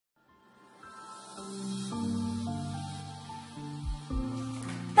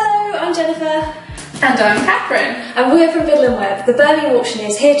I'm Jennifer. And I'm Catherine. And we're from Biddle and Webb, the Birmingham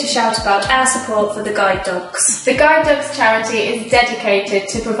Auctioneers, here to shout about our support for the guide dogs. The Guide Dogs charity is dedicated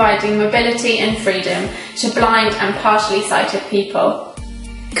to providing mobility and freedom to blind and partially sighted people.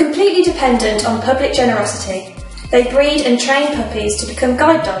 Completely dependent on public generosity, they breed and train puppies to become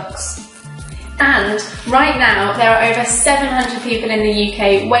guide dogs. And right now there are over 700 people in the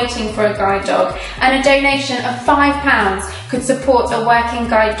UK waiting for a guide dog, and a donation of £5 could support a working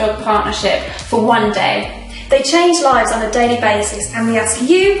guide dog partnership for one day. They change lives on a daily basis, and we ask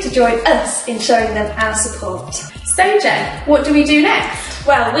you to join us in showing them our support. So Jen, what do we do next?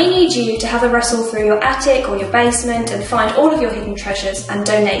 Well, we need you to have a rustle through your attic or your basement and find all of your hidden treasures and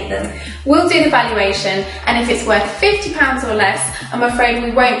donate them. We'll do the valuation, and if it's worth £50 or less, I'm afraid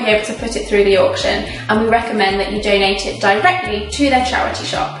we won't be able to put it through the auction, and we recommend that you donate it directly to their charity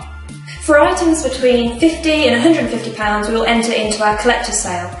shop. For items between £50 and £150, we will enter into our collector's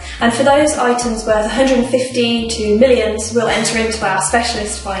sale, and for those items worth £150 to millions, we'll enter into our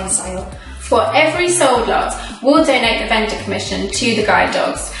specialist find sale. For every sold lot, we'll donate the vendor commission to the guide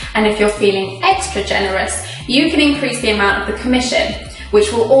dogs, and if you're feeling extra generous, you can increase the amount of the commission,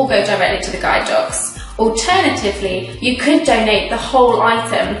 which will all go directly to the guide dogs. Alternatively, you could donate the whole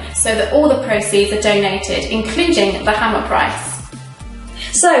item so that all the proceeds are donated, including the hammer price.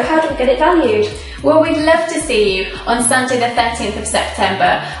 So, how do we get it valued? Well, we'd love to see you on Sunday the 13th of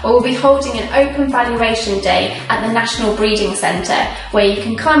September, where we'll be holding an open valuation day at the National Breeding Centre, where you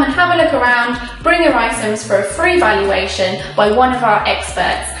can come and have a look around, bring your items for a free valuation by one of our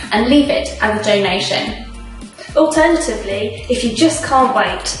experts, and leave it as a donation. Alternatively, if you just can't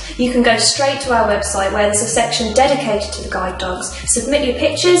wait, you can go straight to our website where there's a section dedicated to the guide dogs, submit your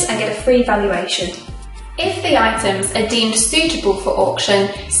pictures and get a free valuation. If the items are deemed suitable for auction,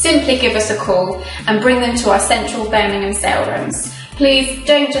 simply give us a call and bring them to our central Birmingham sale rooms. Please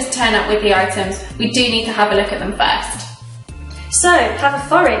don't just turn up with the items, we do need to have a look at them first. So, have a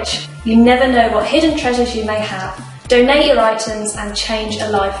forage. You never know what hidden treasures you may have. Donate your items and change a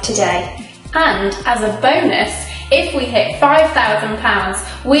life today. And as a bonus, if we hit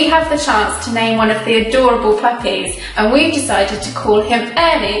 £5,000, we have the chance to name one of the adorable puppies, and we've decided to call him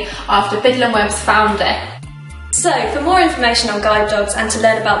Ernie after Biddle and Webb's founder. So, for more information on guide dogs and to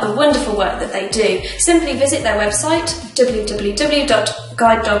learn about the wonderful work that they do, simply visit their website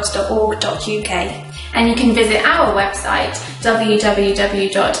www.guidedogs.org.uk. And you can visit our website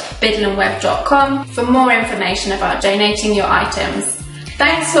www.biddleandwebb.com for more information about donating your items.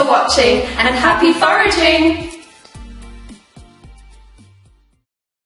 Thanks for watching and happy foraging!